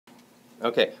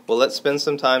Okay, well, let's spend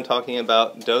some time talking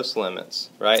about dose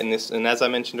limits, right? And as I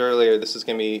mentioned earlier, this is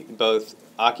going to be both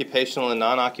occupational and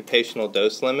non-occupational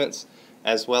dose limits,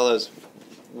 as well as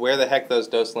where the heck those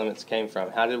dose limits came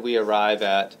from. How did we arrive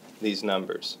at these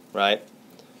numbers, right?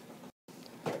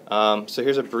 So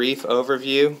here's a brief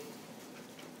overview.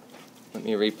 Let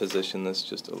me reposition this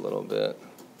just a little bit.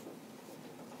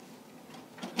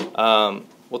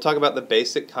 We'll talk about the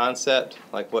basic concept,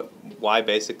 like why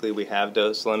basically we have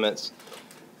dose limits.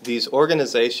 These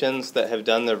organizations that have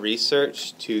done the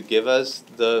research to give us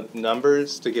the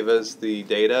numbers, to give us the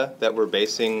data that we're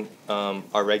basing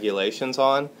our regulations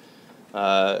on.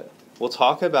 We'll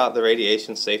talk about the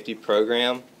radiation safety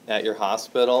program at your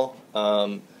hospital.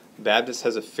 Baptist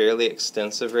has a fairly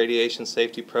extensive radiation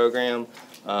safety program.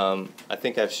 I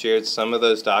think I've shared some of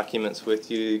those documents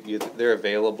with you. They're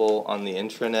available on the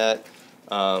intranet.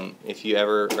 If you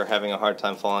ever are having a hard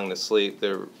time falling asleep,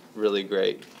 they're really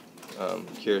great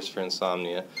cures for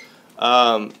insomnia.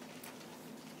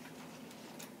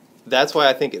 That's why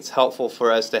I think it's helpful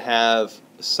for us to have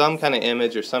some kind of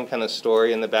image or some kind of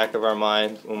story in the back of our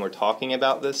mind when we're talking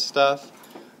about this stuff.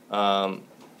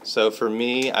 So for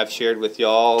me, I've shared with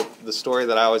y'all the story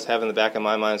that I always have in the back of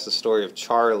my mind is the story of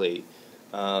Charlie.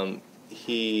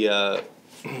 He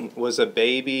was a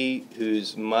baby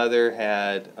whose mother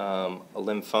had a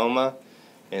lymphoma,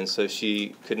 and so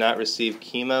she could not receive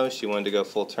chemo. She wanted to go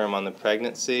full term on the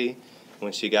pregnancy.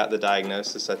 When she got the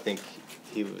diagnosis, I think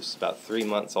he was about 3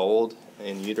 months old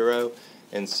in utero,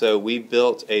 and so we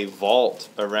built a vault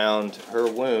around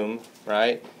her womb,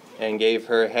 right, and gave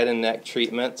her head and neck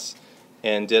treatments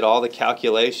and did all the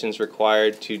calculations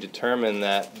required to determine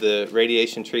that the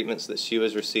radiation treatments that she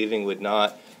was receiving would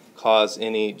not cause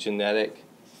any genetic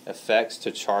effects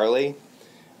to Charlie.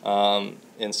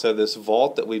 And so this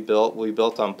vault that we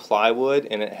built on plywood,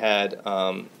 and it had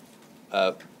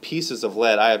pieces of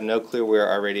lead. I have no clue where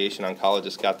our radiation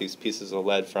oncologist got these pieces of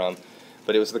lead from,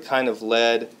 but it was the kind of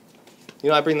lead,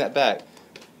 I bring that back.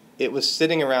 It was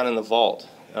sitting around in the vault.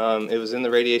 It was in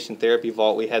the radiation therapy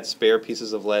vault. We had spare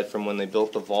pieces of lead from when they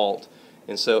built the vault.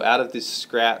 And so out of these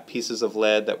scrap pieces of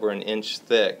lead that were an inch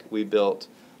thick, we built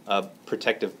a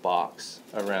protective box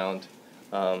around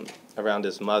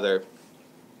his mother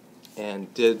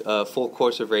and did a full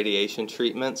course of radiation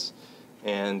treatments.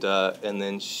 And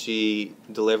then she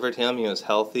delivered him. He was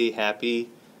healthy, happy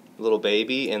little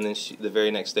baby. And then the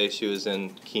very next day she was in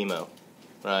chemo,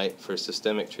 right, for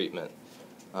systemic treatment.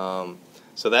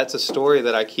 So that's a story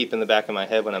that I keep in the back of my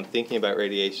head when I'm thinking about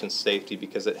radiation safety,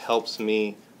 because it helps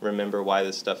me remember why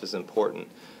this stuff is important.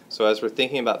 So as we're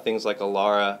thinking about things like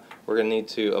ALARA, we're going to need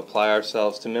to apply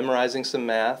ourselves to memorizing some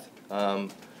math.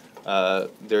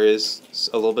 There is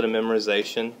a little bit of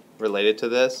memorization related to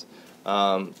this,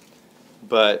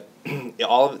 but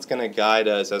all of it's going to guide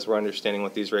us as we're understanding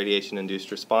what these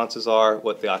radiation-induced responses are,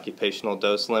 what the occupational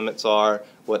dose limits are,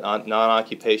 what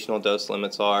non-occupational dose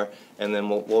limits are, and then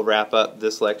we'll wrap up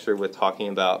this lecture with talking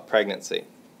about pregnancy.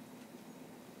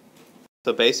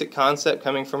 The basic concept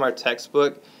coming from our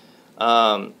textbook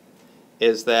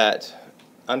is that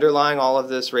underlying all of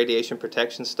this radiation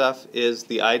protection stuff is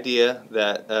the idea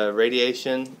that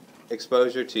radiation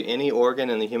exposure to any organ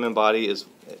in the human body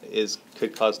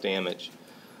could cause damage.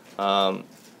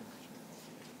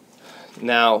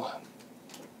 Now,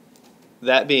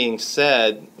 that being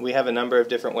said, we have a number of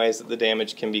different ways that the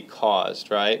damage can be caused,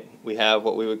 right? We have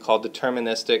what we would call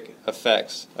deterministic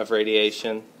effects of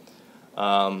radiation,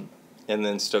 and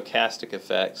then stochastic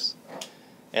effects.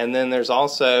 And then there's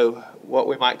also what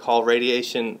we might call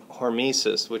radiation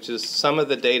hormesis, which is some of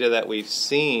the data that we've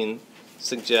seen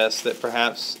suggests that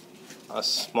perhaps a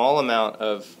small amount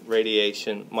of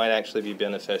radiation might actually be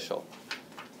beneficial.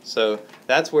 So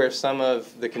that's where some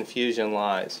of the confusion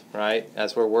lies, right?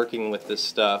 As we're working with this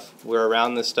stuff, we're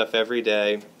around this stuff every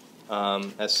day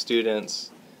as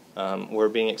students. We're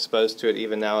being exposed to it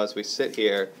even now as we sit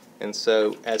here. And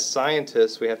so as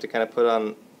scientists, we have to kind of put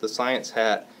on the science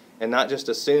hat and not just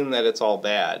assume that it's all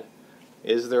bad.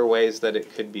 Is there ways that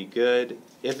it could be good?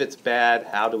 If it's bad,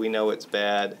 how do we know it's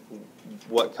bad?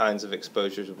 What kinds of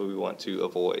exposures do we want to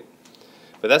avoid?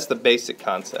 But that's the basic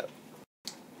concept.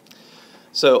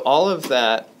 So all of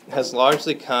that has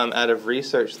largely come out of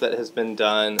research that has been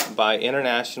done by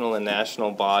international and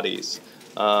national bodies.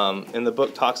 And the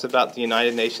book talks about the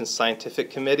United Nations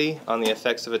Scientific Committee on the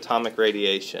Effects of Atomic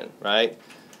Radiation, right?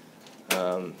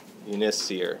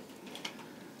 UNISCER.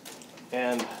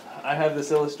 And I have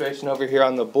this illustration over here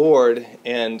on the board,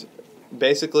 and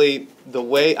basically the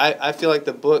way I feel like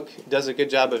the book does a good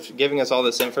job of giving us all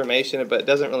this information, but it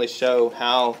doesn't really show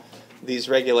how these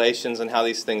regulations and how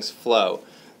these things flow.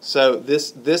 So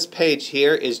this page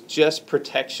here is just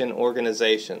protection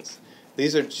organizations.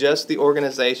 These are just the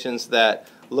organizations that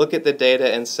look at the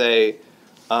data and say,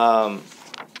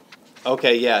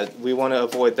 okay, yeah, we want to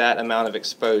avoid that amount of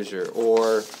exposure,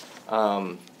 or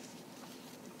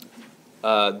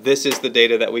this is the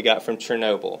data that we got from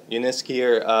Chernobyl.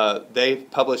 UNISCIR, they've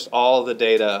published all the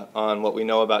data on what we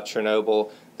know about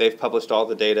Chernobyl. They've published all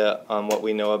the data on what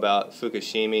we know about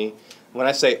Fukushima. When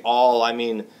I say all, I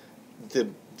mean the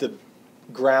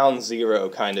ground zero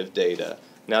kind of data.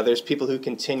 Now, there's people who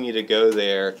continue to go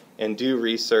there and do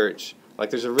research.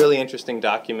 Like, there's a really interesting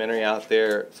documentary out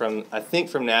there from, I think,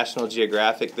 from National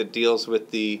Geographic that deals with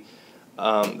the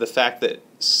fact that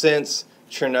since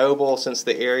Chernobyl, since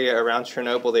the area around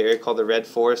Chernobyl, the area called the Red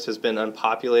Forest, has been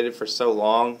unpopulated for so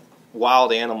long,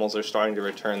 wild animals are starting to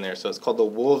return there. So it's called the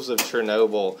Wolves of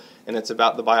Chernobyl, and it's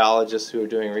about the biologists who are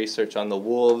doing research on the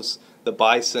wolves, the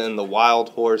bison, the wild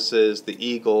horses, the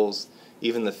eagles,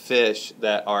 even the fish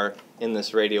that are in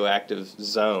this radioactive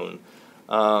zone.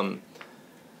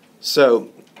 So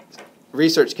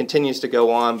research continues to go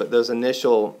on, but those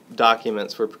initial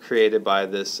documents were created by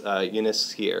this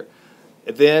UNISCIR.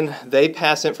 Then they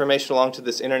pass information along to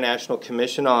this International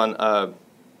Commission on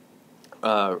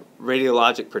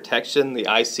Radiologic Protection, the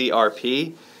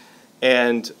ICRP.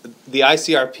 And the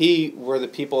ICRP were the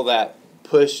people that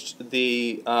pushed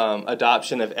the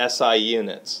adoption of SI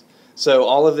units. So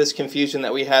all of this confusion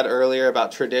that we had earlier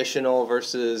about traditional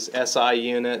versus SI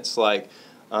units, like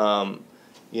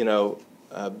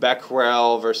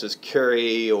Becquerel versus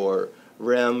Curie, or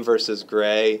Rem versus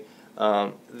Gray,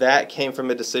 that came from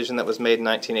a decision that was made in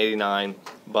 1989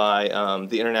 by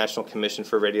the International Commission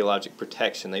for Radiologic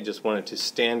Protection. They just wanted to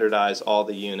standardize all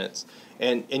the units.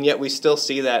 And yet we still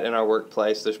see that in our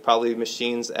workplace. There's probably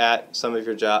machines at some of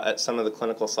your at some of the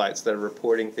clinical sites that are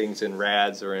reporting things in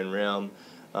RADS or in REM,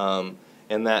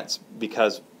 and that's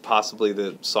because possibly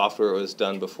the software was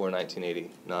done before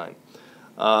 1989.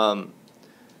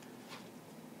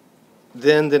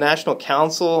 Then the National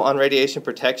Council on Radiation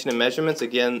Protection and Measurements,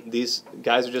 again, these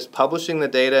guys are just publishing the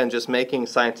data and just making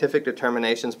scientific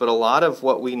determinations, but a lot of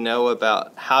what we know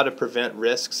about how to prevent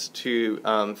risks to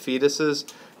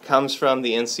fetuses comes from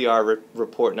the NCR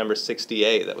report number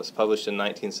 68 that was published in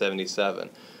 1977.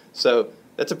 So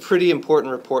that's a pretty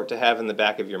important report to have in the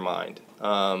back of your mind.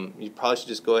 You probably should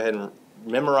just go ahead and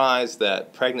memorize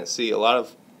that pregnancy, a lot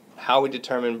of how we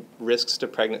determine risks to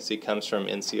pregnancy comes from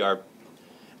NCRP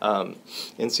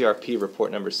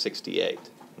report number 68.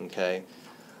 Okay,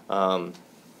 and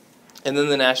then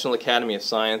the National Academy of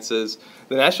Sciences.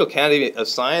 The National Academy of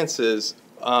Sciences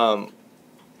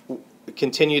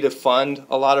continue to fund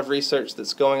a lot of research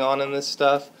that's going on in this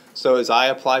stuff. So as I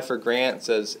apply for grants,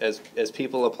 as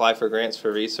people apply for grants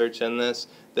for research in this,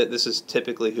 this is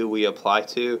typically who we apply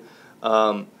to.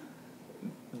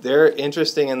 They're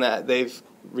interesting in that they've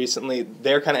recently,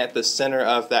 they're kind of at the center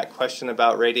of that question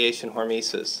about radiation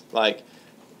hormesis. Like,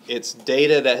 it's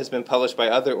data that has been published by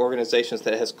other organizations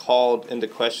that has called into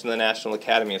question the National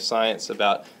Academy of Science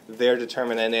about their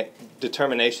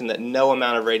determination that no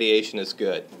amount of radiation is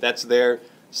good. That's their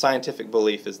scientific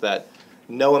belief, is that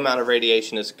no amount of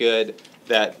radiation is good,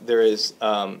 that there is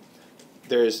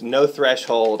no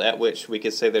threshold at which we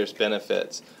could say there's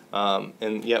benefits.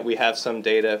 And yet we have some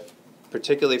data,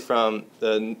 particularly from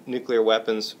the nuclear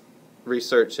weapons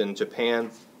research in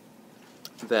Japan,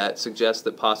 that suggests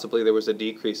that possibly there was a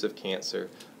decrease of cancer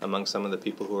among some of the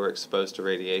people who were exposed to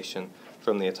radiation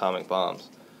from the atomic bombs.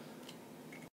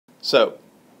 So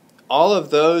all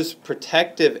of those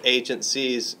protective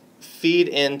agencies feed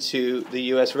into the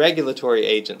U.S. regulatory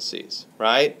agencies,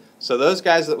 right? So those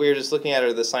guys that we were just looking at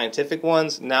are the scientific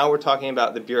ones. Now we're talking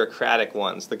about the bureaucratic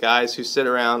ones, the guys who sit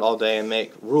around all day and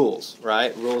make rules,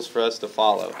 right? Rules for us to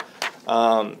follow.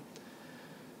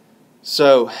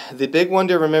 So the big one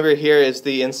to remember here is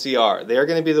the NCR. They're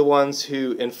going to be the ones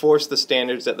who enforce the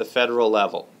standards at the federal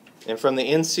level. And from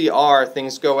the NCR,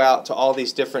 things go out to all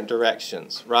these different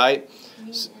directions, right? You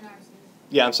mean NRC?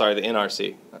 Yeah, I'm sorry, the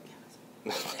NRC.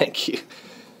 Thank you.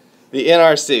 The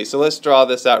NRC. So let's draw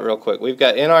this out real quick. We've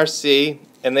got NRC,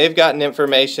 and they've gotten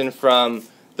information from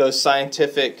those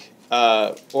scientific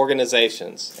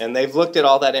organizations. And they've looked at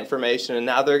all that information, and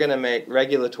now they're going to make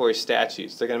regulatory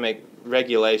statutes. They're going to make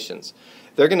regulations.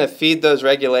 They're going to feed those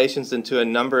regulations into a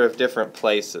number of different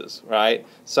places, right?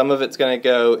 Some of it's going to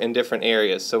go in different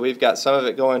areas. So we've got some of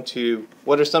it going to,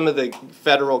 what are some of the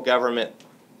federal government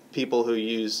people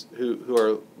who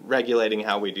are regulating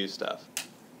how we do stuff?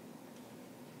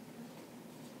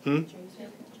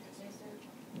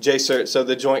 JCERT, so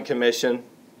the Joint Commission.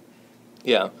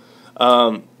 Yeah.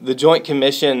 The Joint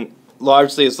Commission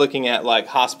largely is looking at like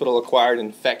hospital-acquired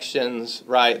infections,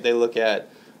 right? They look at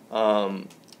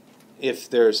if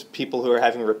there's people who are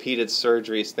having repeated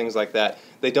surgeries, things like that.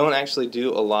 They don't actually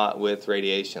do a lot with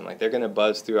radiation. Like, they're going to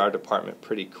buzz through our department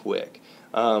pretty quick.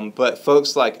 But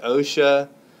folks like OSHA,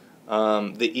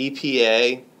 the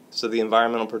EPA, so the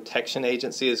Environmental Protection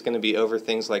Agency, is going to be over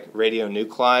things like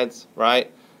radionuclides,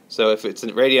 right? So if it's a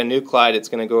radionuclide, it's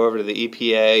going to go over to the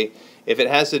EPA. If it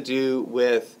has to do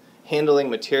with handling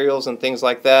materials and things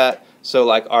like that, so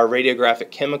like our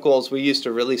radiographic chemicals, we used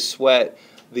to really sweat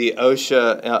the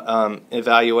OSHA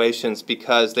evaluations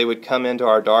because they would come into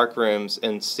our dark rooms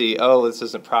and see, oh, this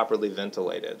isn't properly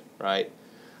ventilated, right?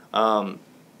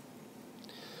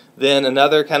 Then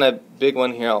another kind of big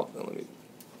one here,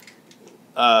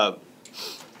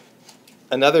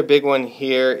 another big one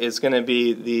here is going to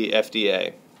be the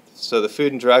FDA. So the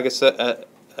Food and Drug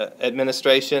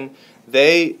Administration,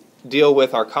 they deal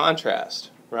with our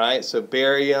contrast, right? So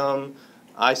barium,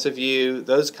 ISOVU,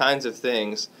 those kinds of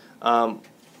things.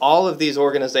 All of these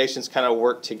organizations kind of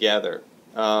work together.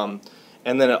 And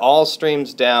then it all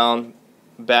streams down,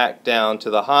 back down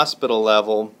to the hospital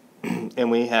level,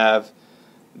 and we have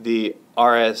the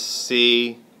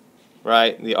RSC,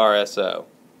 right, the RSO.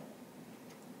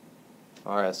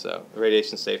 RSO,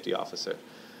 Radiation Safety Officer.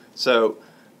 So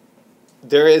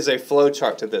there is a flow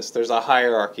chart to this. There's a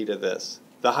hierarchy to this.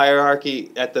 The hierarchy,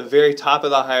 at the very top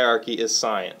of the hierarchy is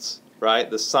science, right?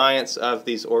 The science of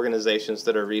these organizations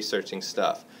that are researching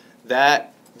stuff.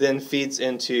 That then feeds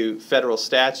into federal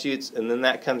statutes, and then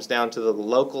that comes down to the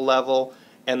local level,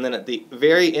 and then at the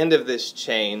very end of this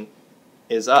chain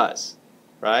is us,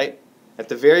 right? At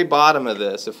the very bottom of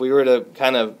this, if we were to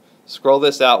kind of scroll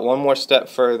this out one more step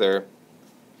further,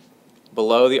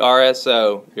 below the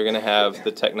RSO, you're going to have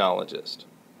the technologist,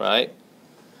 right?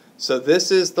 So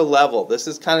this is the level. This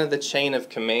is kind of the chain of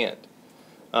command.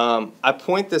 I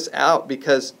point this out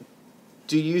because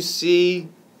do you see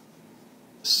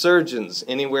surgeons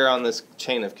anywhere on this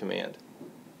chain of command?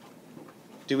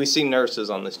 Do we see nurses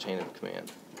on this chain of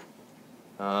command?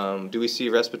 Do we see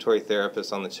respiratory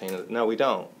therapists on the chain of... No, we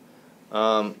don't.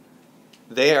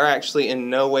 They are actually in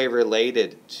no way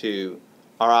related to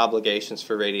our obligations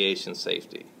for radiation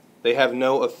safety. They have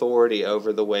no authority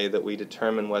over the way that we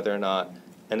determine whether or not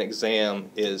an exam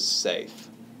is safe.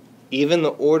 Even the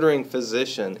ordering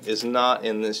physician is not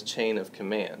in this chain of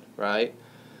command, right?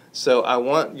 So I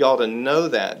want y'all to know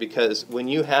that, because when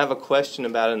you have a question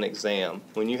about an exam,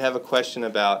 when you have a question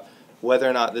about whether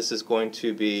or not this is going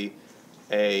to be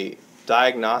a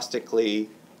diagnostically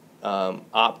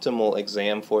optimal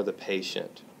exam for the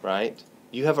patient, right?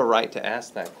 You have a right to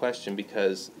ask that question,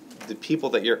 because the people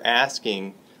that you're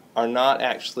asking are not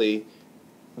actually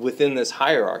within this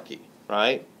hierarchy,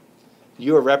 right?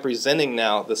 You are representing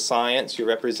now the science, you're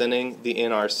representing the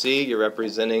NRC, you're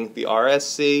representing the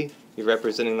RSC, you're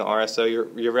representing the RSO,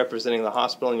 you're representing the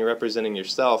hospital, and you're representing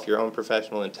yourself, your own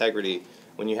professional integrity,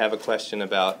 when you have a question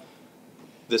about,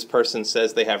 this person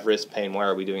says they have wrist pain, why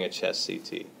are we doing a chest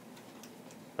CT?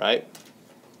 Right?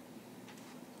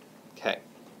 Okay.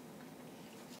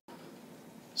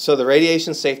 So the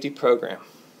radiation safety program,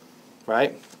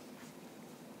 right?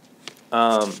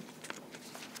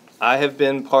 I have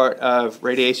been part of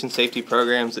radiation safety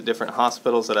programs at different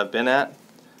hospitals that I've been at.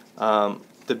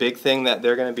 The big thing that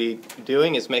they're going to be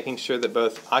doing is making sure that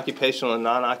both occupational and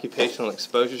non-occupational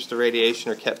exposures to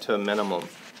radiation are kept to a minimum,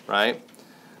 right?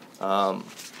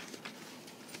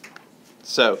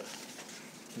 So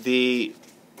the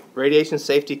Radiation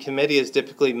Safety Committee is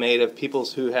typically made of people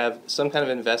who have some kind of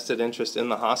invested interest in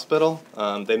the hospital.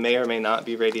 They may or may not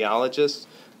be radiologists,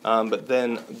 but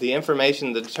then the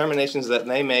information, the determinations that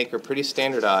they make are pretty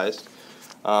standardized.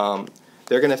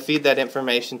 They're going to feed that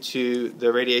information to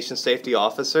the radiation safety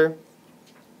officer,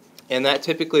 and that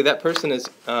typically, that person is,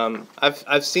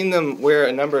 I've seen them wear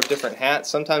a number of different hats.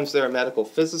 Sometimes they're a medical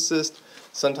physicist,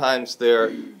 sometimes they're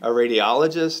a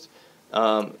radiologist.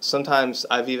 Sometimes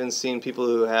I've even seen people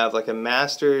who have like a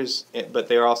master's, but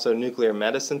they're also nuclear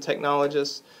medicine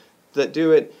technologists that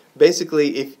do it.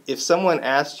 Basically, if someone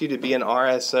asked you to be an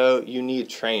RSO, you need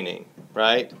training,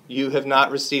 right? You have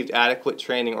not received adequate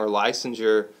training or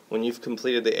licensure when you've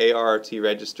completed the ARRT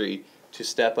registry to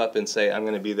step up and say, I'm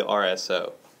going to be the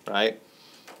RSO, right?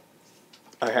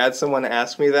 I had someone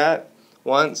ask me that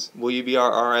once, will you be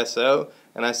our RSO?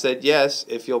 And I said, yes,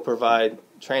 if you'll provide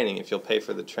training, if you'll pay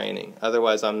for the training.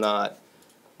 Otherwise, I'm not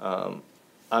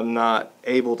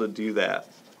able to do that.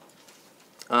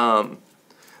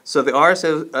 So the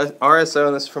RSO,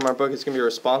 and this is from our book, is going to be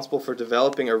responsible for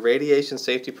developing a radiation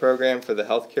safety program for the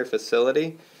healthcare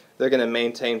facility. They're going to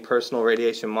maintain personal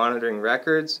radiation monitoring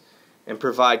records, and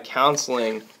provide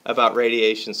counseling about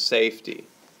radiation safety,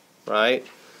 right?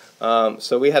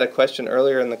 So we had a question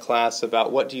earlier in the class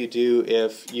about what do you do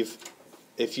if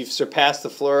you've surpassed the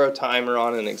fluoro timer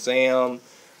on an exam.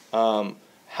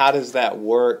 How does that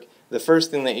work? The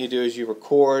first thing that you do is you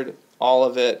record all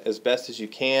of it as best as you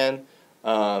can.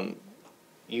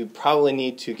 You probably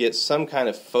need to get some kind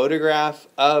of photograph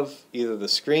of either the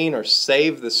screen or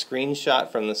save the screenshot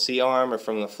from the C-arm or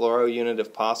from the fluoro unit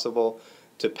if possible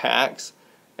to PACS.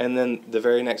 And then the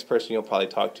very next person you'll probably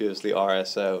talk to is the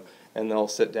RSO. And they'll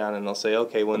sit down and they'll say,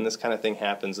 okay, when this kind of thing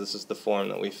happens, this is the form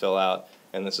that we fill out,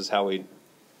 and this is how we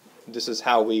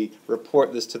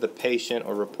report this to the patient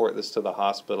or report this to the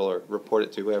hospital or report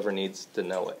it to whoever needs to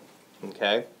know it.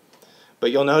 Okay?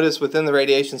 But you'll notice within the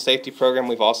radiation safety program,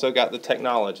 we've also got the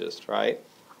technologist, right?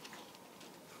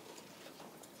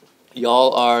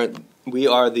 We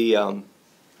are the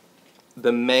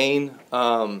main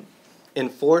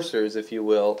enforcers, if you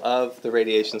will, of the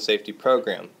radiation safety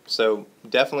program. So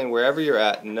definitely wherever you're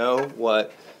at, know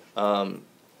what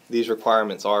these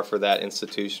requirements are for that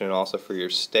institution and also for your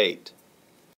state.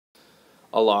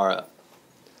 ALARA.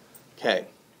 Okay.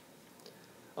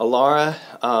 ALARA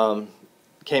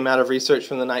came out of research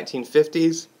from the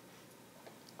 1950s,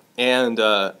 and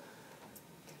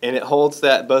it holds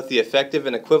that both the effective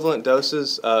and equivalent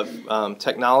doses of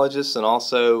technologists and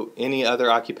also any other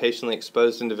occupationally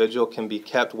exposed individual can be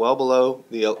kept well below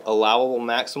the allowable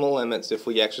maximal limits if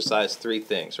we exercise three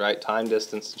things, right? Time,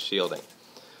 distance, and shielding.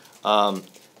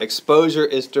 Exposure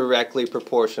is directly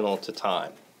proportional to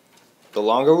time. The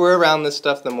longer we're around this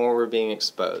stuff, the more we're being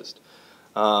exposed.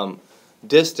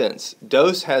 Distance.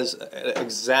 Dose has an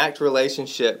exact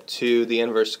relationship to the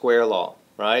inverse square law,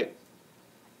 right?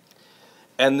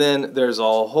 And then there's a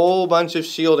whole bunch of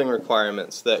shielding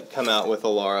requirements that come out with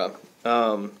ALARA.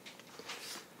 Let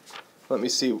me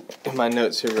see in my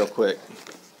notes here real quick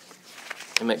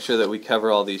and make sure that we cover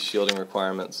all these shielding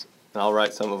requirements. And I'll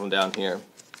write some of them down here.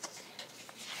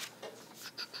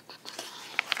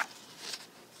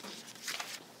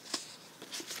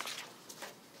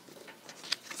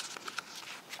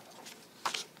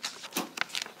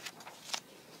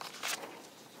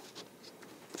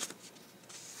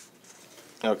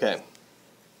 Okay,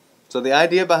 so the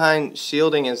idea behind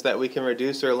shielding is that we can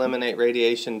reduce or eliminate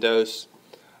radiation dose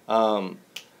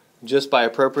just by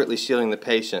appropriately shielding the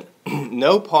patient.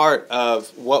 No part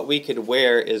of what we could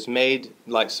wear is made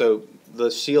so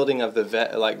the shielding of the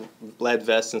like lead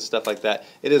vests and stuff like that,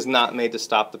 it is not made to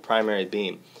stop the primary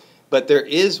beam. But there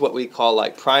is what we call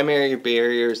like primary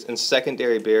barriers and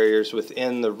secondary barriers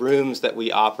within the rooms that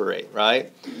we operate,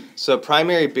 right? So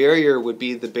primary barrier would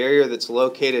be the barrier that's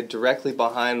located directly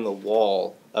behind the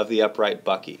wall of the upright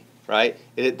bucky, right?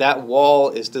 That wall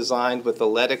is designed with the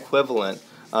lead equivalent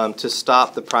to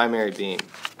stop the primary beam.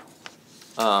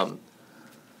 So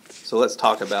let's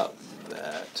talk about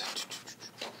that.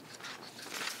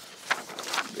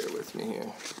 Bear with me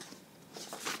here.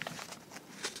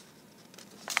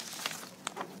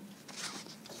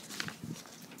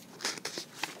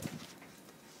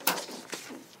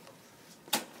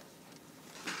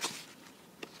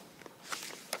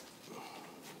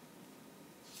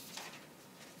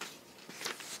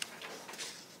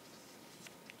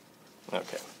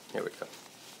 Okay, here we go.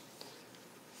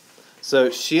 So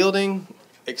shielding,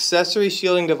 accessory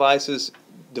shielding devices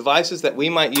that we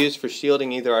might use for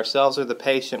shielding either ourselves or the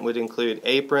patient would include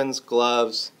aprons,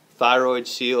 gloves, thyroid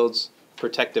shields,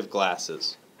 protective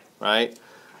glasses, right?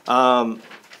 But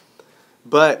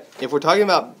if we're talking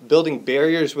about building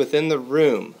barriers within the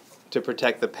room to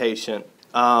protect the patient,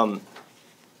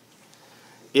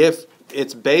 if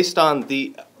it's based on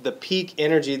the peak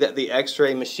energy that the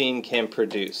X-ray machine can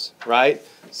produce, right?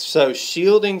 So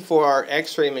shielding for our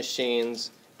X-ray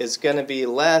machines is going to be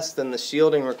less than the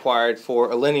shielding required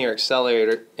for a linear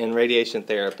accelerator in radiation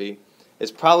therapy.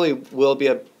 It probably will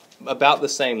be about the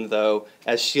same, though,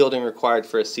 as shielding required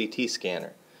for a CT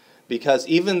scanner. Because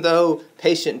even though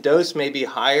patient dose may be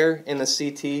higher in the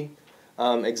CT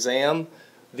exam,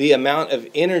 the amount of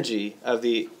energy of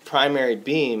the primary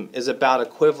beam is about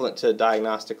equivalent to a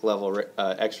diagnostic level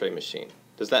X-ray machine.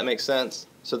 Does that make sense?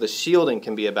 So the shielding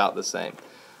can be about the same.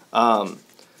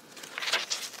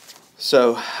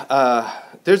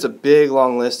 There's a big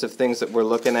long list of things that we're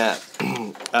looking at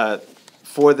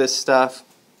for this stuff.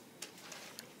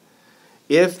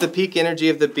 If the peak energy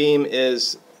of the beam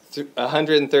is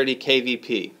 130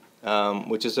 kVp,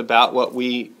 which is about what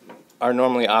we are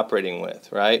normally operating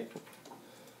with, right?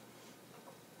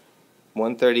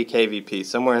 130 kVp,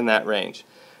 somewhere in that range.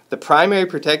 The primary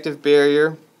protective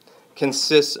barrier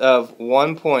consists of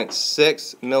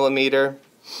 1.6 millimeter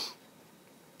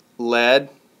lead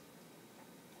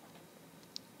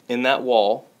in that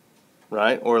wall,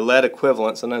 right, or lead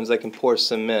equivalent. Sometimes they can pour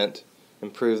cement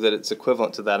and prove that it's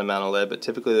equivalent to that amount of lead, but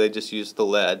typically they just use the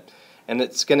lead. And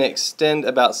it's going to extend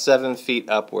about 7 feet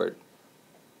upward.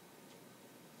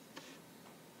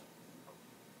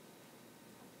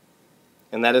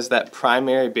 And that is that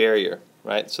primary barrier,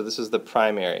 right? So this is the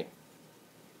primary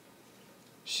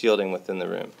shielding within the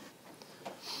room.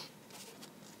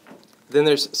 Then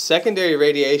there's secondary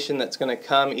radiation that's going to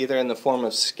come either in the form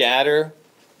of scatter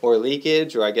or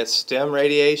leakage, or I guess stem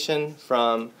radiation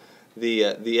from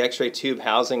the X-ray tube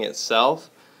housing itself.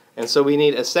 And so we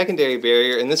need a secondary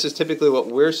barrier, and this is typically what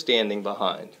we're standing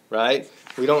behind, right?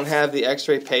 We don't have the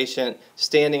X-ray patient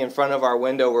standing in front of our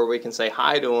window where we can say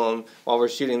hi to them while we're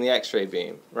shooting the X-ray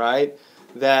beam, right?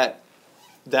 That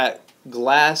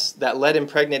glass, that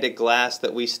lead-impregnated glass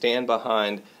that we stand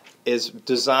behind is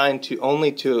designed to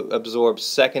only to absorb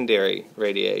secondary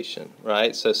radiation,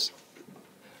 right? So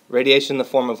radiation in the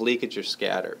form of leakage or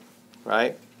scatter,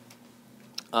 right?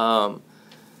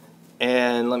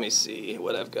 And let me see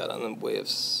what I've got on the way of...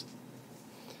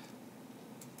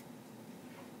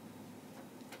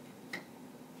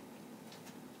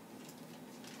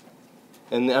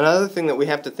 And another thing that we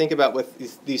have to think about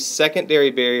with these secondary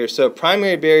barriers, so a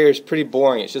primary barrier is pretty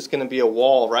boring. It's just going to be a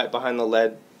wall right behind the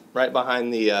lead, right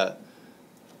behind the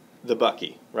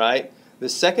bucky, right? The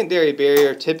secondary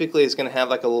barrier typically is going to have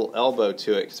like a little elbow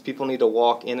to it because people need to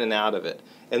walk in and out of it.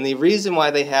 And the reason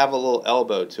why they have a little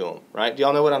elbow to them, right? Do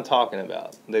y'all know what I'm talking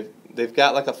about? They've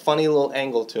got like a funny little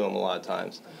angle to them a lot of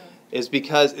times. Is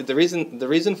because the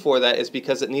reason for that is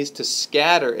because it needs to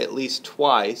scatter at least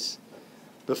twice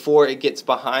before it gets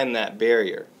behind that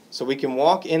barrier. So we can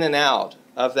walk in and out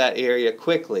of that area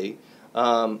quickly,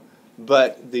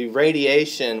 but the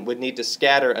radiation would need to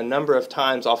scatter a number of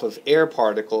times off of air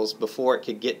particles before it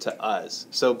could get to us.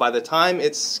 So by the time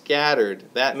it's scattered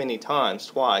that many times,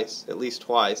 twice, at least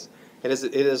twice, it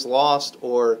has lost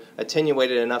or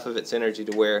attenuated enough of its energy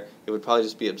to where it would probably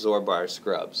just be absorbed by our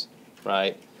scrubs,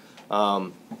 right?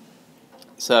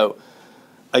 So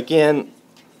again,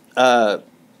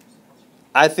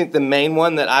 I think the main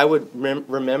one that I would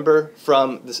remember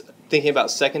from this, thinking about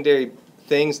secondary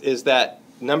things is that,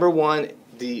 number one,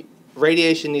 the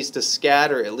radiation needs to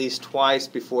scatter at least twice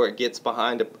before it gets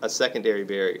behind a secondary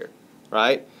barrier,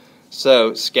 right?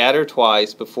 So scatter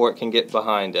twice before it can get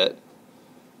behind it.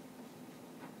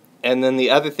 And then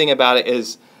the other thing about it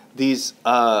is these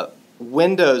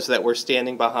windows that we're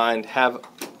standing behind have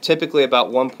typically about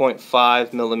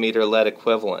 1.5 millimeter lead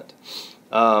equivalent.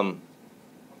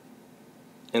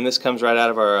 And this comes right out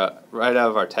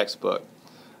of our textbook.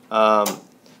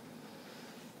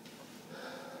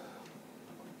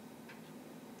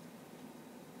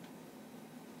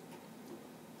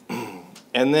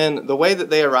 And then the way that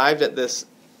they arrived at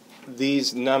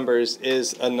these numbers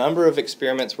is a number of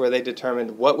experiments where they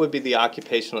determined what would be the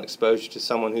occupational exposure to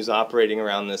someone who's operating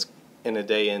around this in a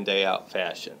day-in, day-out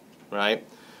fashion, right?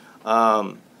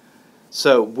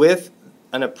 So with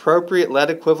an appropriate lead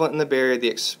equivalent in the barrier, the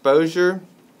exposure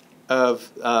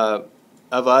of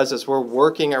us as we're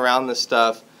working around this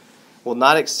stuff will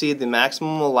not exceed the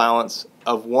maximum allowance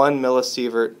of 1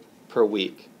 millisievert per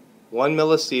week. 1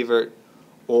 millisievert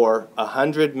or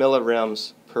 100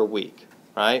 millirems per week,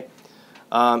 right?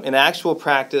 In actual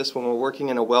practice, when we're working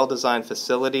in a well-designed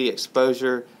facility,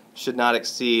 exposure should not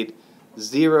exceed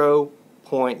 0.02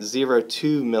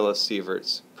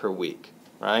 millisieverts per week,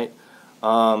 right?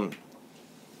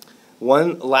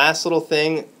 One last little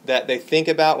thing that they think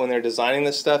about when they're designing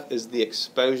this stuff is the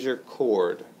exposure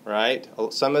cord, right?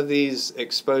 Some of these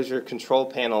exposure control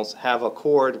panels have a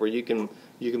cord where you can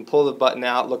pull the button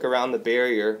out, look around the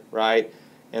barrier, right,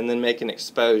 and then make an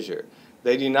exposure.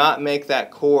 They do not make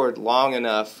that cord long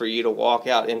enough for you to walk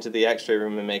out into the X-ray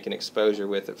room and make an exposure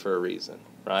with it for a reason,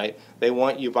 right? They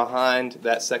want you behind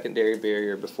that secondary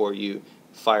barrier before you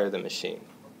fire the machine,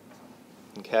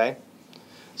 okay?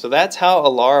 So that's how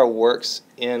ALARA works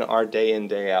in our day-in,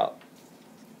 day-out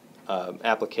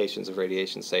applications of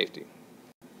radiation safety.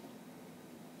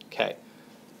 Okay,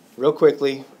 real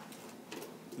quickly,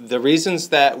 the reasons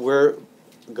that we're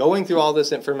going through all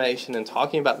this information and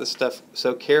talking about this stuff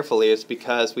so carefully is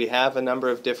because we have a number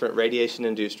of different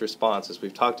radiation-induced responses.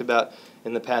 We've talked about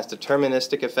in the past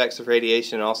deterministic effects of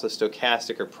radiation and also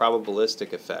stochastic or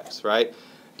probabilistic effects, right?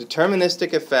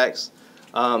 Deterministic effects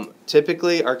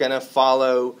typically are going to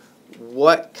follow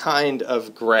what kind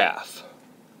of graph?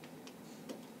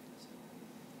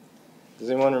 Does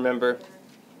anyone remember?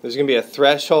 There's going to be a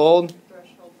threshold.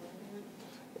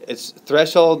 It's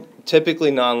threshold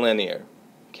typically nonlinear.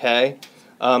 Okay,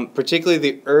 particularly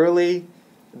the early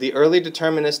the early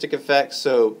deterministic effects,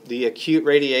 so the acute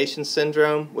radiation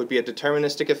syndrome would be a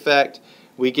deterministic effect.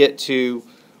 We get to,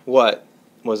 what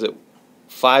was it,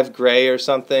 5 gray or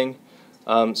something?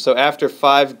 So after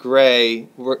 5 gray,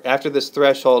 after this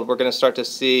threshold, we're going to start to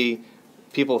see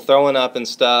people throwing up and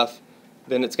stuff.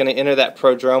 Then it's going to enter that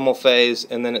prodromal phase,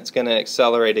 and then it's going to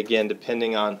accelerate again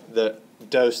depending on the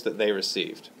dose that they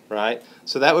received, right?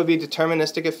 So that would be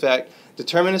deterministic effect.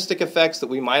 Deterministic effects that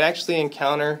we might actually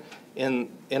encounter in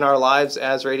our lives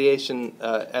as radiation,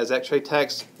 as X-ray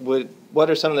techs, what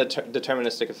are some of the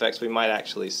deterministic effects we might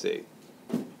actually see?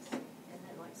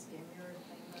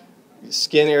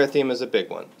 Skin erythema is a big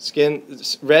one.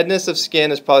 Redness of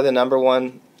skin is probably the number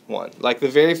one. Like the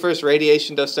very first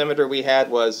radiation dosimeter we had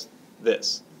was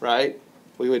this, right?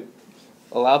 We would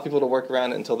allow people to work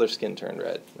around it until their skin turned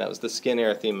red. That was the skin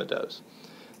erythema dose.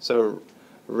 So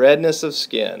redness of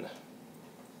skin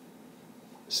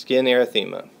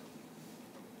erythema.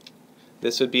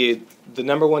 This would be the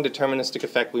number one deterministic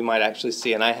effect we might actually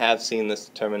see, and I have seen this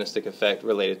deterministic effect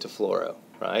related to fluoro,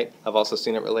 right? I've also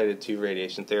seen it related to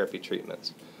radiation therapy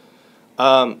treatments.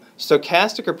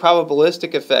 Stochastic or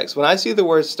probabilistic effects. When I see the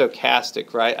word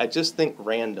stochastic, right, I just think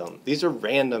random. These are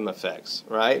random effects,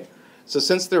 right? So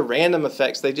since they're random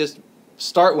effects, they just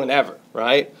start whenever,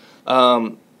 right?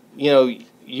 You know,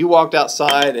 you walked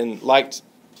outside and liked,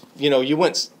 you know, you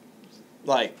went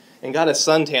like and got a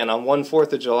suntan on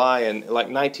 4th of July in like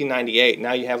 1998.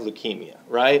 Now you have leukemia,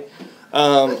 right?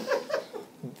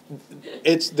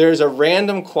 There's a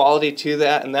random quality to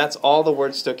that, and that's all the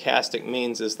word stochastic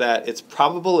means, is that it's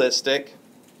probabilistic.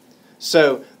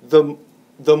 So the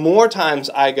more times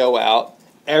I go out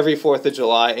every 4th of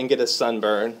July and get a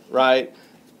sunburn, right,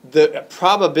 the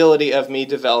probability of me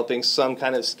developing some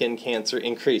kind of skin cancer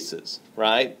increases,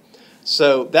 right?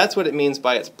 So that's what it means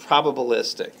by it's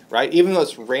probabilistic, right? Even though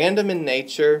it's random in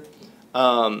nature,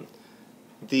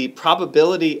 the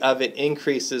probability of it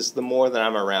increases the more that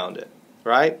I'm around it,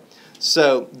 right?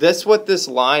 So that's what this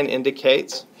line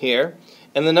indicates here.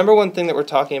 And the number one thing that we're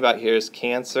talking about here is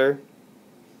cancer,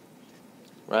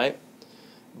 right?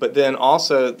 But then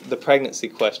also the pregnancy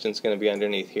question is going to be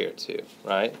underneath here too,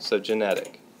 right? So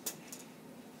genetic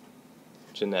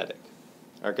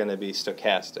are going to be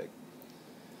stochastic.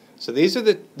 So these are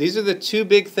the two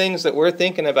big things that we're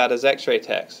thinking about as X-ray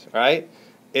techs, right?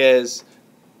 Is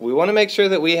we want to make sure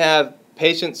that we have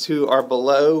patients who are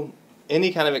below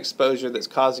any kind of exposure that's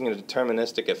causing a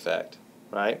deterministic effect,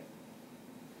 right?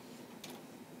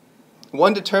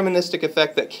 One deterministic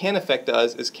effect that can affect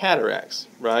us is cataracts,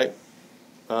 right?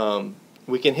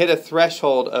 We can hit a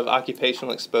threshold of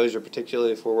occupational exposure,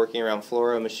 particularly if we're working around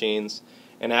fluoro machines,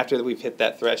 and after we've hit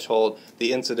that threshold,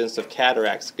 the incidence of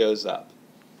cataracts goes up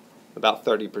about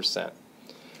 30%.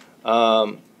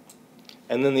 And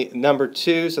then the number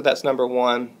 2, so that's number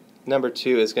 1. Number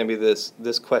 2 is going to be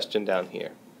this question down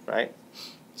here, right?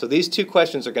 So these two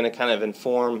questions are going to kind of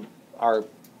inform our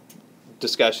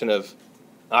discussion of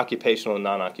occupational and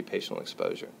non-occupational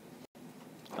exposure.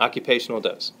 Occupational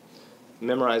dose.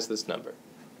 Memorize this number.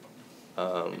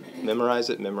 Memorize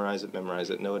it, memorize it, memorize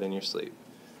it. Know it in your sleep.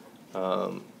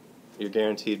 You're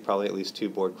guaranteed probably at least 2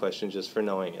 board questions just for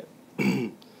knowing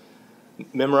it.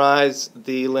 Memorize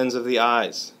the lens of the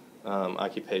eyes,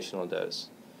 occupational dose,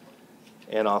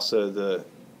 and also the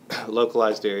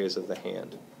localized areas of the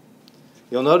hand.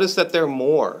 You'll notice that they're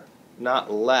more,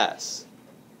 not less,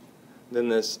 than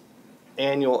this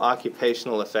annual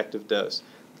occupational effective dose.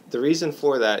 The reason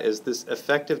for that is this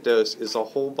effective dose is a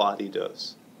whole body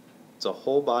dose. It's a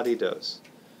whole body dose.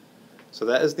 So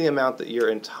that is the amount that your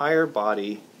entire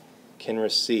body can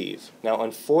receive. Now,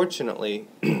 unfortunately,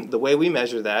 the way we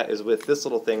measure that is with this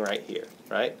little thing right here,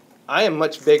 right? I am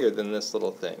much bigger than this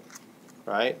little thing,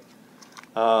 right?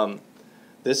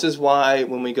 This is why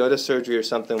when we go to surgery or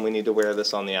something, we need to wear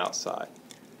this on the outside,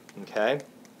 okay?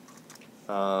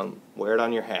 Wear it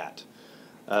on your hat.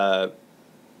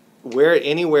 Wear it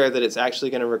anywhere that it's actually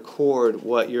going to record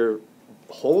what your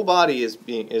whole body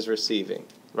is receiving,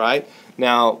 right?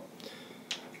 Now,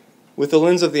 with the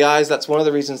lens of the eyes, that's one of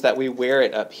the reasons that we wear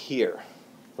it up here,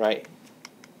 right?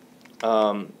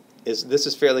 This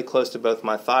is fairly close to both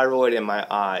my thyroid and my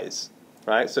eyes,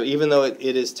 right? So even though it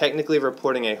is technically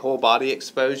reporting a whole body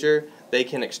exposure, they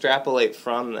can extrapolate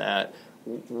from that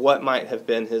what might have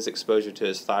been his exposure to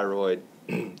his thyroid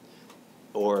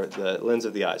or the lens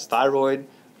of the eyes. Thyroid,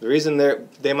 the reason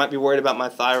they might be worried about my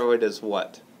thyroid is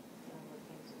what?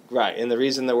 Right, and the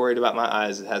reason they're worried about my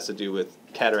eyes, it has to do with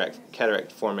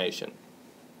cataract formation.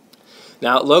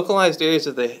 Now, localized areas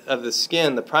of the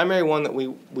skin, the primary one that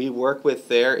we work with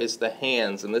there is the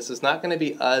hands, and this is not going to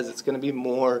be us, it's going to be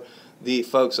more the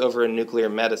folks over in nuclear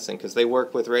medicine, because they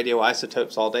work with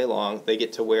radioisotopes all day long. They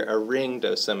get to wear a ring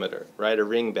dosimeter, right, a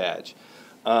ring badge.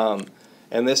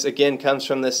 And this, again, comes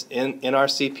from this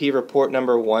NRCP report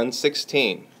number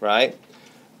 116, right?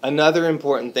 Another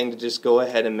important thing to just go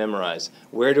ahead and memorize.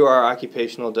 Where do our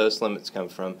occupational dose limits come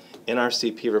from?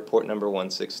 NRCP report number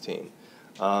 116.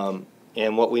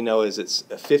 And what we know is it's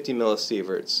 50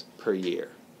 millisieverts per year,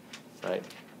 right?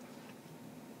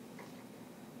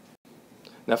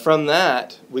 Now from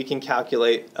that, we can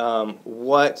calculate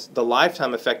what the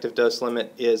lifetime effective dose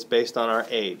limit is based on our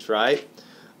age, right?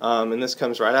 And this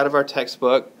comes right out of our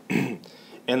textbook. And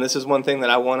this is one thing that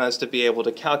I want us to be able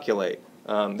to calculate.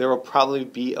 There will probably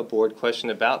be a board question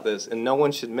about this, and no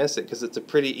one should miss it because it's a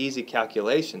pretty easy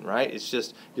calculation, right? It's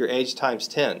just your age times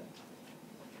 10.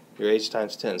 Your age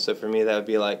times 10. So for me, that would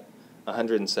be like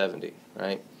 170,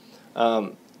 right?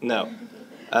 No.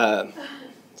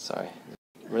 Sorry.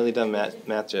 Really dumb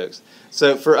math jokes.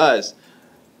 So for us,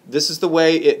 this is the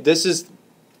way, this is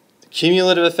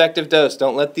cumulative effective dose.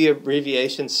 Don't let the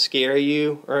abbreviation scare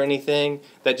you or anything.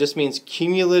 That just means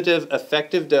cumulative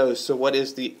effective dose. So what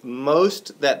is the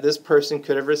most that this person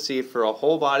could have received for a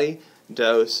whole body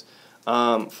dose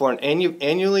for an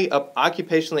annually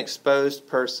occupationally exposed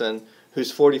person who's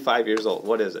 45 years old?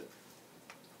 What is it?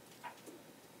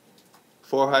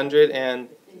 400 and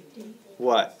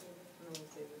what?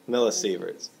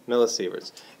 Millisieverts.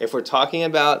 Millisieverts. If we're talking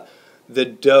about the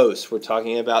dose, we're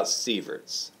talking about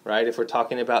sieverts, right? If we're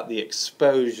talking about the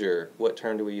exposure, what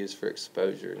term do we use for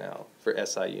exposure now for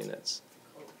SI units?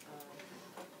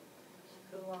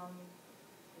 Coulomb,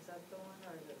 is that the one,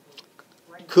 or is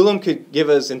it? Coulomb could give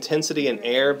us intensity in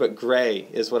air, but gray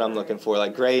is what I'm looking for,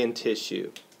 like gray in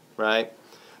tissue, right?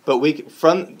 But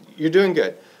you're doing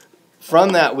good. From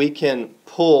that, we can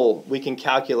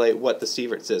calculate what the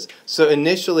sieverts is. So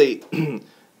initially,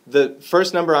 the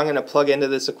first number I'm going to plug into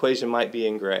this equation might be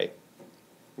in gray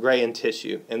in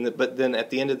tissue. But then at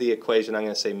the end of the equation, I'm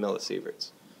going to say millisieverts,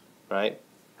 right?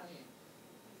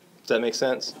 Does that make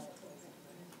sense?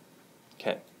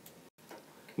 Okay.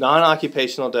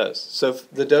 Non-occupational dose. So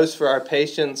the dose for our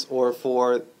patients or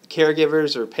for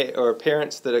caregivers or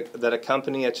parents that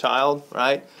accompany a child,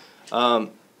 right?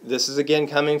 This is again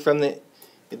coming from the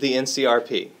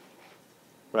NCRP,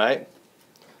 right?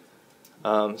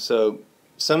 So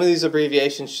some of these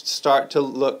abbreviations start to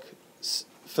look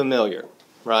familiar,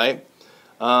 right?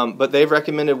 But they've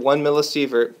recommended 1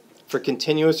 millisievert for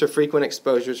continuous or frequent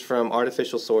exposures from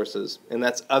artificial sources, and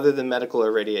that's other than medical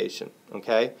or radiation,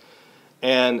 okay?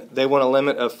 And they want a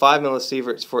limit of 5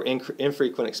 millisieverts for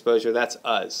infrequent exposure. That's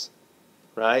us,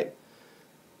 right?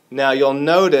 Now you'll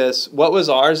notice, what was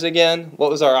ours again? What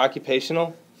was our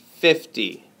occupational?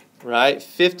 50, right?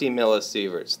 50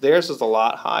 millisieverts. Theirs was a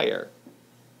lot higher.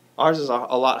 Ours is a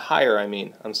lot higher,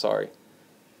 I'm sorry.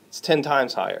 It's 10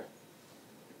 times higher.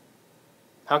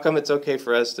 How come it's okay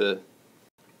for us to,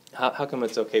 how come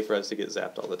it's okay for us to get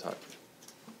zapped all the time?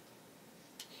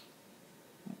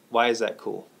 Why is that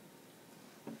cool?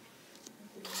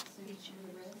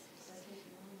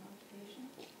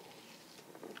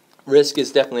 Risk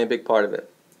is definitely a big part of it.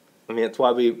 I mean, it's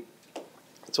why we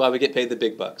get paid the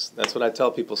big bucks. That's what I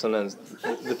tell people sometimes,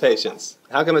 the patients.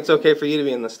 How come it's okay for you to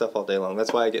be in this stuff all day long?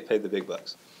 That's why I get paid the big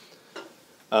bucks.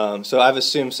 So I've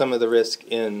assumed some of the risk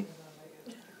in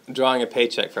drawing a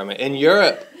paycheck from it. In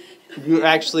Europe, you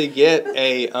actually get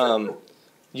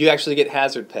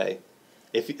hazard pay.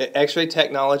 If X-ray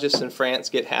technologists in France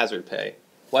get hazard pay,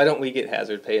 why don't we get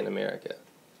hazard pay in America?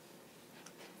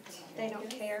 They don't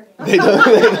care.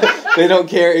 They don't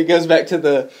care. It goes back to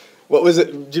the, what was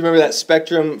it? Do you remember that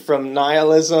spectrum from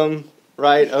nihilism,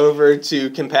 right, over to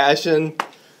compassion?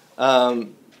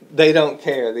 They don't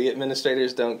care. The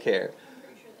administrators don't care.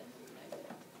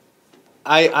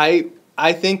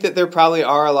 I think that there probably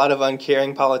are a lot of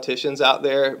uncaring politicians out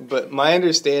there, but my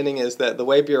understanding is that the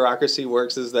way bureaucracy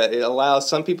works is that it allows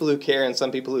some people who care and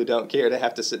some people who don't care to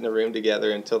have to sit in a room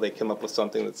together until they come up with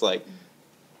something that's like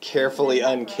carefully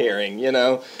uncaring, you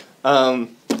know?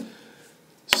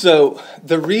 So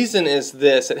the reason is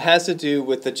this. It has to do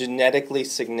with the genetically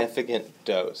significant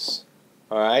dose,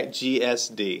 all right?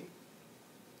 GSD.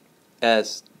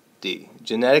 SD,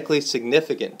 genetically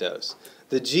significant dose.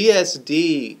 The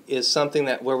GSD is something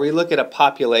that where we look at a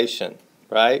population,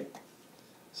 right?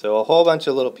 So a whole bunch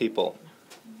of little people,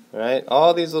 right?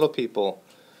 All these little people.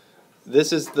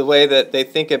 This is the way that they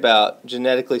think about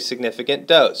genetically significant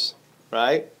dose,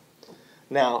 right?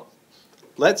 Now,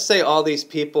 let's say all these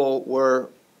people were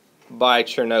by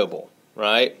Chernobyl,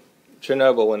 right?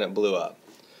 Chernobyl when it blew up.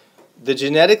 The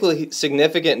genetically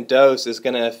significant dose is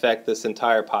going to affect this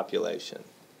entire population,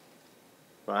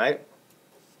 right?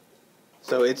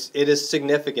 So it is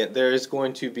significant. There is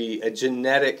going to be a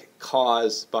genetic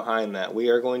cause behind that. We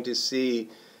are going to see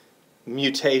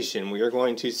mutation. We are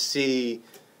going to see,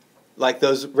 like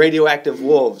those radioactive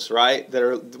wolves, right? That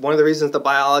are one of the reasons the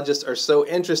biologists are so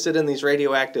interested in these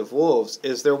radioactive wolves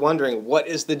is they're wondering what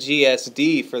is the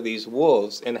GSD for these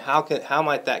wolves and how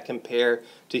might that compare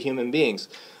to human beings.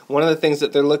 One of the things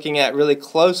that they're looking at really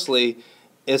closely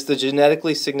is the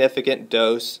genetically significant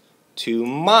dose to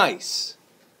mice.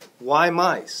 Why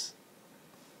mice?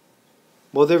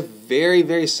 Well, they're very,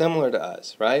 very similar to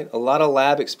us, right? A lot of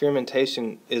lab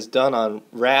experimentation is done on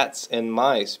rats and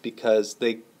mice because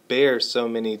they bear so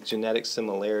many genetic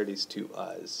similarities to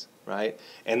us, right?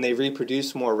 And they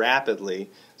reproduce more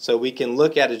rapidly, so we can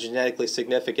look at a genetically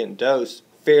significant dose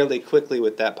fairly quickly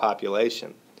with that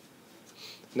population.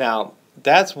 Now,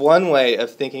 that's one way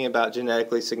of thinking about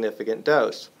genetically significant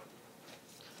dose.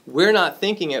 We're not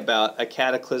thinking about a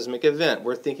cataclysmic event.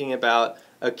 We're thinking about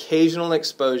occasional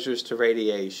exposures to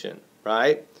radiation,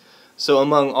 right? So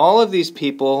among all of these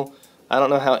people, I don't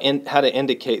know how to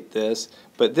indicate this,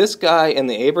 but this guy in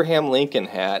the Abraham Lincoln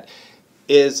hat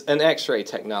is an X-ray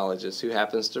technologist who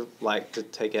happens to like to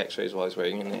take X-rays while he's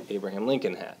wearing an Abraham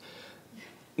Lincoln hat.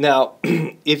 Now,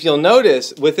 if you'll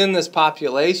notice, within this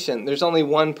population, there's only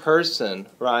one person,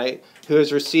 right, who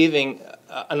is receiving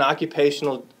an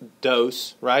occupational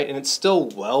dose, right, and it's still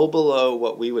well below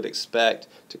what we would expect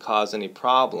to cause any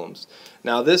problems.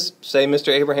 Now, this, say Mr.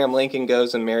 Abraham Lincoln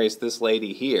goes and marries this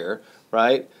lady here,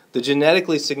 right, the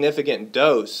genetically significant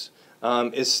dose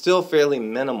is still fairly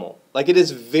minimal. Like, it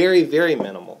is very, very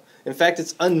minimal. In fact,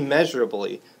 it's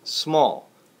unmeasurably small,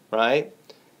 right?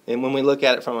 And when we look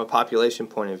at it from a population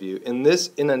point of view, and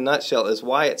this, in a nutshell, is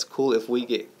why it's cool if we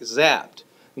get zapped.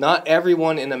 Not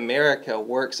everyone in America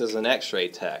works as an X-ray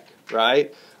tech,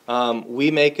 right?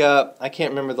 We make up, I can't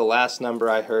remember the last number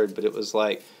I heard, but it was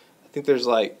like, I think there's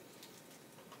like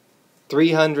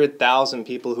 300,000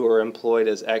 people who are employed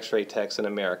as X-ray techs in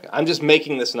America. I'm just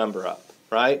making this number up,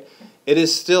 right? It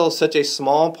is still such a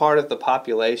small part of the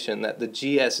population that the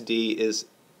GSD is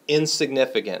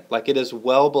insignificant. Like, it is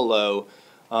well below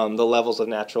the levels of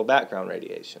natural background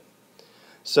radiation.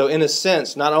 So in a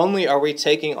sense, not only are we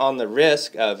taking on the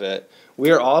risk of it,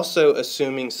 we are also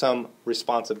assuming some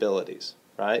responsibilities,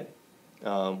 right?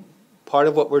 Part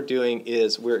of what we're doing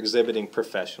is we're exhibiting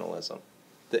professionalism.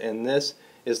 And this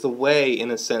is the way,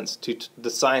 in a sense, the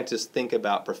scientists think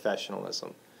about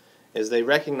professionalism, is they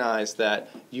recognize that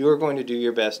you are going to do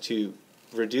your best to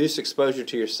reduce exposure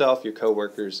to yourself, your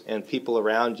coworkers, and people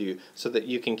around you so that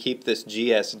you can keep this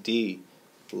GSD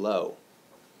low.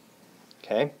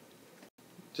 Okay?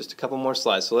 Just a couple more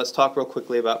slides. So let's talk real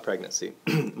quickly about pregnancy.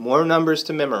 More numbers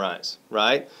to memorize,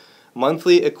 right?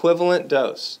 Monthly equivalent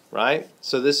dose, right?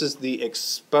 So this is the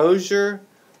exposure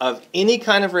of any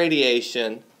kind of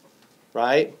radiation,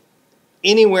 right?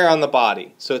 Anywhere on the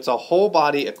body. So it's a whole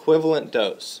body equivalent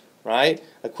dose, right?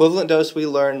 Equivalent dose, we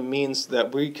learned, means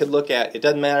that we could look at, it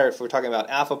doesn't matter if we're talking about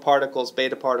alpha particles,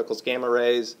 beta particles, gamma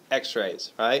rays,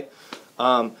 X-rays, right?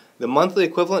 The monthly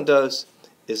equivalent dose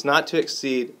is not to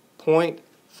exceed 0.5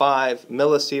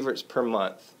 millisieverts per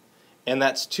month. And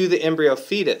that's to the embryo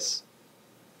fetus,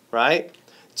 right?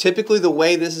 Typically the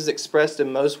way this is expressed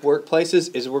in most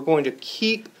workplaces is we're going to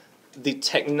keep the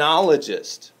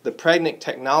technologist, the pregnant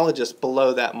technologist,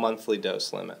 below that monthly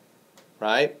dose limit,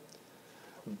 right?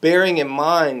 Bearing in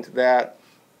mind that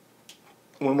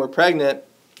when we're pregnant,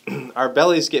 our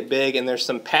bellies get big and there's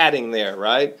some padding there,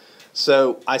 right?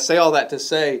 So I say all that to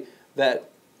say that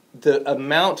the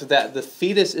amount that the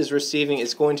fetus is receiving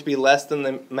is going to be less than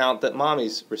the amount that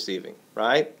mommy's receiving,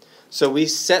 right? So we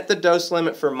set the dose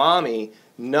limit for mommy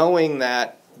knowing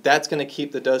that that's going to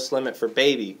keep the dose limit for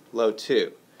baby low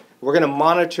too. We're going to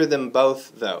monitor them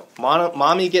both though.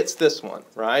 Mommy gets this one,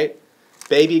 right?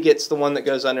 Baby gets the one that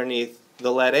goes underneath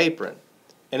the lead apron.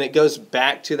 And it goes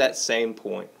back to that same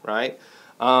point, right?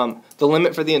 The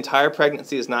limit for the entire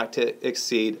pregnancy is not to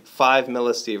exceed 5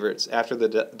 millisieverts after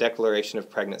the declaration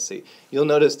of pregnancy. You'll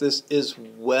notice this is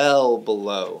well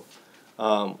below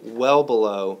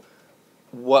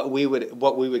what we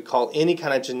would call any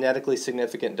kind of genetically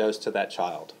significant dose to that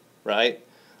child, right?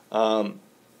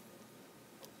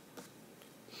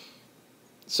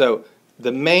 So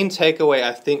the main takeaway,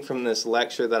 I think, from this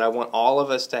lecture that I want all of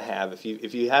us to have,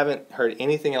 if you haven't heard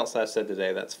anything else I've said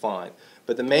today, that's fine.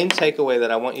 But the main takeaway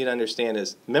that I want you to understand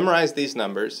is memorize these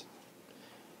numbers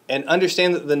and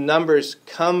understand that the numbers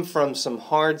come from some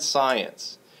hard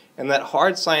science. And that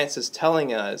hard science is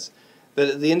telling us that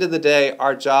at the end of the day,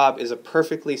 our job is a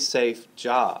perfectly safe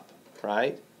job,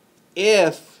 right?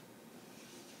 If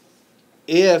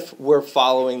we're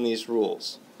following these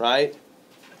rules, right?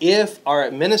 if our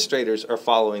administrators are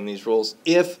following these rules,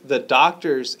 if the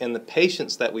doctors and the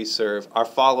patients that we serve are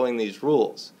following these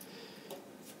rules.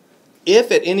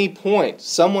 If at any point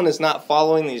someone is not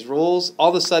following these rules, all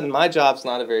of a sudden my job's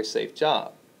not a very safe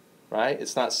job, right?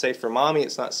 It's not safe for mommy,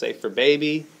 it's not safe for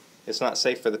baby, it's not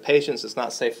safe for the patients, it's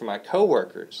not safe for my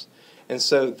coworkers. And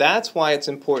so that's why it's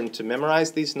important to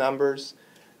memorize these numbers,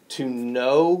 to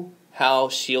know how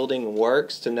shielding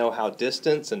works, to know how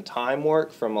distance and time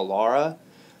work from ALARA,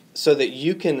 so that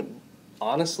you can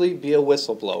honestly be a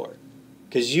whistleblower.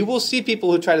 Because you will see people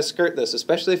who try to skirt this,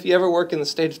 especially if you ever work in the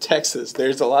state of Texas.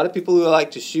 There's a lot of people who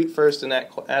like to shoot first and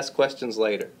ask questions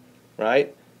later,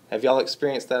 right? Have y'all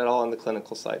experienced that at all on the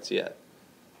clinical sites yet?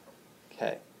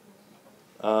 Okay.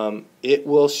 It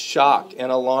will shock and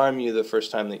alarm you the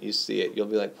first time that you see it. You'll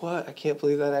be like, what? I can't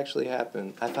believe that actually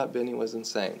happened. I thought Benny was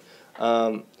insane.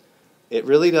 It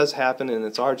really does happen, and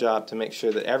it's our job to make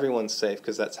sure that everyone's safe,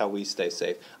 because that's how we stay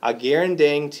safe. I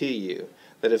guarantee you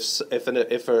that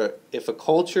if a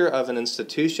culture of an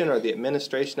institution or the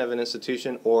administration of an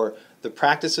institution or the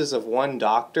practices of one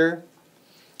doctor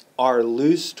are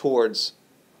loose towards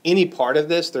any part of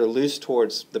this, they're loose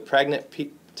towards the pregnant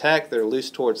tech, they're loose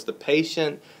towards the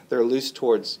patient, they're loose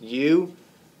towards you,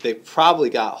 they've probably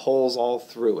got holes all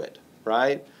through it,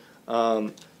 right?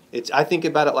 I think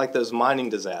about it like those mining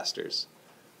disasters.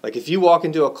 Like if you walk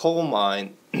into a coal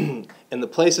mine and the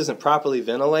place isn't properly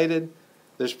ventilated,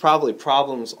 there's probably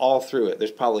problems all through it.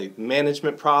 There's probably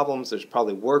management problems, there's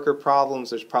probably worker problems,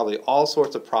 there's probably all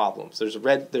sorts of problems. There's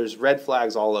red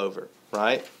flags all over,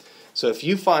 right? So if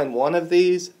you find one of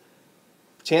these,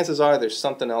 chances are there's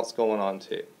something else going on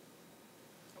too.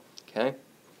 Okay?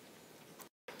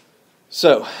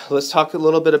 So let's talk a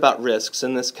little bit about risks,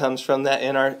 and this comes from that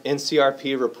in our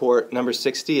NCRP report number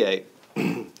 68.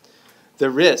 The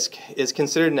risk is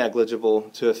considered negligible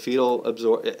to a fetal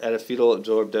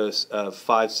absorbed dose of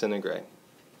 5 centigrade.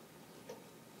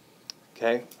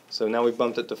 Okay, so now we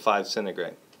bumped it to 5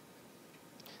 centigrade.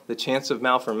 The chance of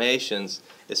malformations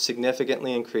is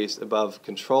significantly increased above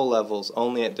control levels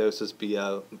only at doses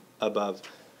above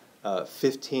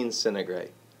 15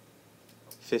 centigrade.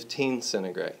 15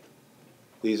 centigrade.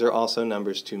 These are also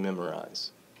numbers to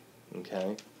memorize.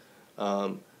 Okay?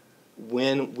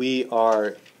 When we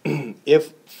are,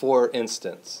 if, for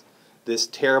instance, this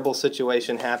terrible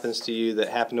situation happens to you that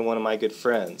happened to one of my good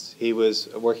friends. He was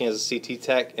working as a CT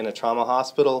tech in a trauma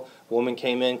hospital. A woman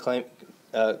came in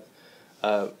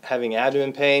having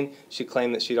abdomen pain. She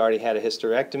claimed that she'd already had a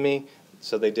hysterectomy,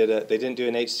 so they didn't do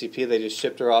an HCP. They just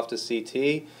shipped her off to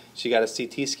CT. She got a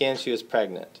CT scan. She was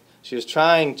pregnant. She was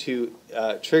trying to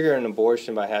trigger an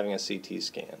abortion by having a CT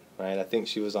scan, right? I think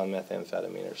she was on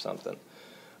methamphetamine or something.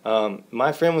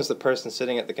 My friend was the person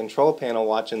sitting at the control panel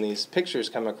watching these pictures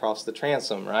come across the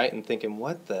transom, right, and thinking,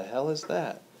 what the hell is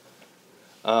that?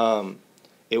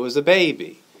 It was a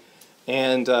baby.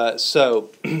 And so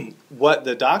what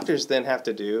the doctors then have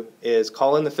to do is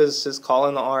call in the physicist, call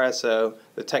in the RSO,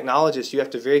 the technologist. You have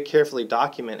to very carefully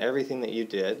document everything that you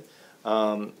did.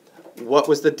 What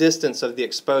was the distance of the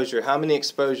exposure? How many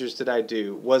exposures did I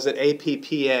do? Was it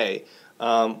APPA?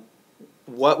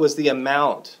 What was the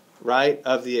amount, right,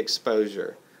 of the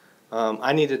exposure?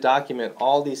 I need to document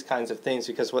all these kinds of things,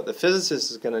 because what the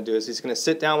physicist is going to do is he's going to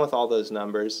sit down with all those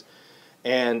numbers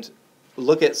and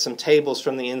look at some tables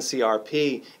from the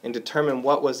NCRP and determine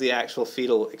what was the actual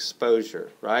fetal exposure,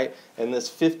 right? And this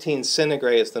 15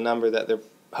 centigrade is the number that they're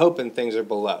hoping things are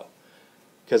below.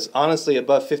 Because honestly,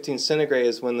 above 15 centigrade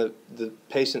is when the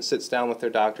patient sits down with their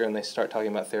doctor and they start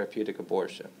talking about therapeutic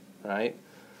abortion, right?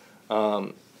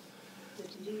 Did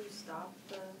you stop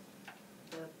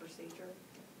the procedure?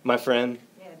 My friend?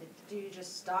 Yeah, do you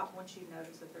just stop once you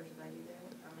notice that there's a baby there?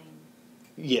 I mean...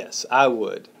 Yes, I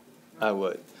would. I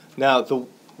would. Now,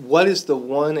 what is the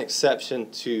one exception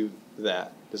to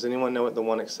that? Does anyone know what the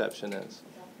one exception is?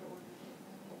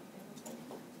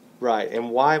 Right, and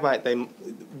why might they,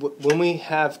 when we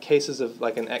have cases of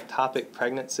like an ectopic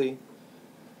pregnancy,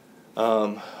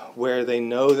 where they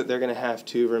know that they're going to have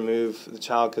to remove the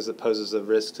child because it poses a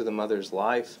risk to the mother's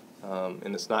life,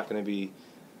 and it's not going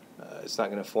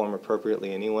to form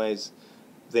appropriately anyways,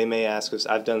 they may ask us.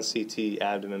 I've done CT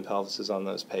abdomen pelvises on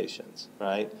those patients,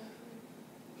 right?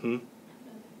 I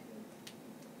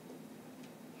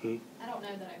don't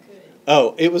know that I could.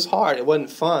 Oh, it was hard. It wasn't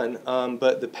fun,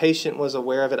 but the patient was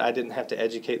aware of it. I didn't have to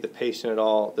educate the patient at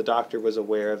all. The doctor was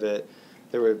aware of it.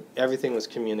 Everything was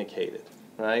communicated,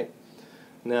 right?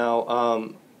 Now,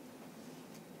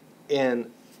 in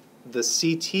the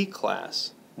CT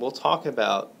class, we'll talk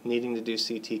about needing to do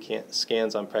CT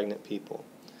scans on pregnant people.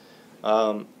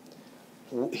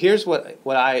 Here's what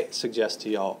I suggest to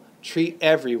y'all. treat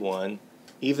everyone,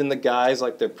 even the guys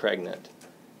like they're pregnant,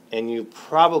 and you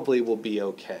probably will be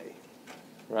okay,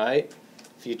 right?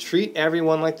 If you treat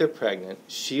everyone like they're pregnant,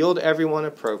 shield everyone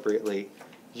appropriately,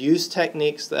 use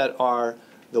techniques that are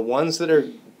the ones that are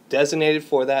designated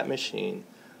for that machine.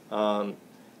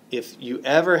 If you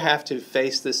ever have to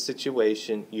face this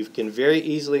situation, you can very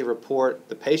easily report,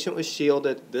 the patient was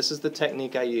shielded, this is the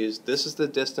technique I used, this is the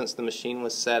distance the machine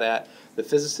was set at. The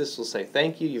physicist will say,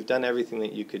 thank you, you've done everything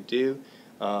that you could do.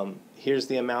 Here's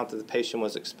the amount that the patient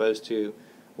was exposed to.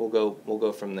 We'll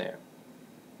go from there.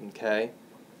 Okay?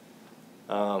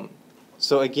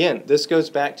 So again, this goes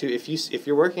back to if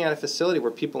you're working at a facility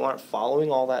where people aren't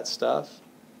following all that stuff,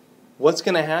 what's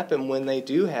going to happen when they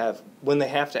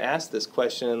have to ask this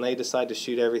question and they decide to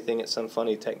shoot everything at some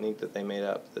funny technique that they made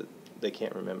up that they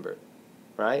can't remember,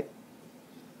 right?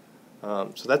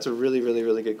 So that's a really, really,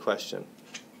 really good question.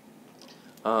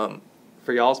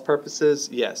 For y'all's purposes,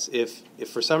 yes, if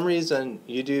for some reason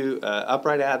you do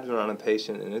upright abdomen on a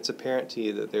patient and it's apparent to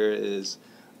you that there is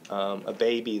a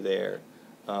baby there,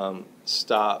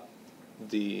 stop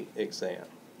the exam.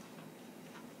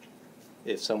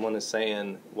 If someone is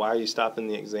saying, why are you stopping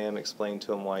the exam, explain to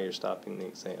them why you're stopping the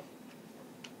exam.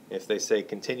 If they say,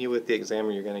 continue with the exam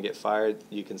or you're going to get fired,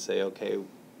 you can say, okay,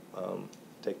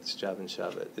 take this job and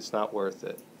shove it. It's not worth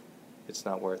it. It's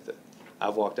not worth it.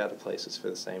 I've walked out of places for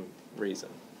the same reason.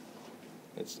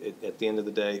 At the end of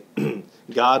the day,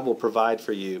 God will provide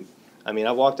for you. I mean,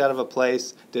 I walked out of a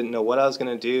place, didn't know what I was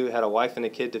going to do, had a wife and a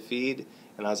kid to feed,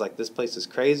 and I was like, this place is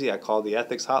crazy. I called the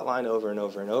ethics hotline over and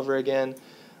over and over again.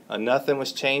 Nothing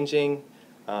was changing.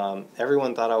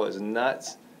 Everyone thought I was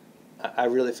nuts. I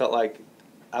really felt like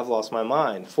I've lost my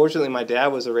mind. Fortunately, my dad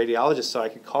was a radiologist, so I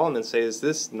could call him and say, is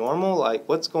this normal? Like,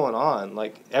 what's going on?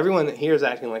 Like, everyone here is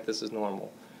acting like this is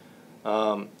normal.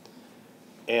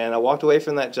 And I walked away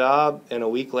from that job, and a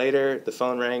week later, the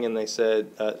phone rang, and they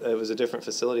said, it was a different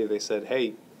facility. They said,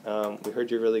 hey, we heard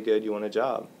you're really good. You want a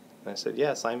job? And I said,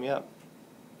 yeah, sign me up.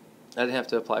 I didn't have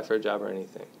to apply for a job or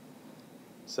anything.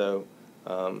 So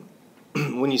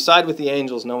when you side with the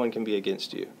angels, no one can be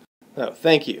against you. Oh,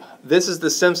 thank you. This is the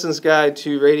Simpsons Guide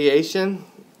to Radiation.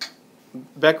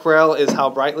 Becquerel is how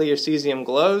brightly your cesium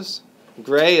glows.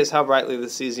 Gray is how brightly the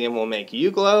cesium will make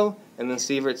you glow. And then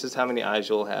Sieverts is how many eyes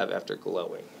you'll have after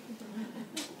glowing.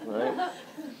 Right?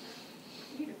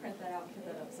 You need to print that out and put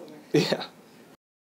that up somewhere. Yeah.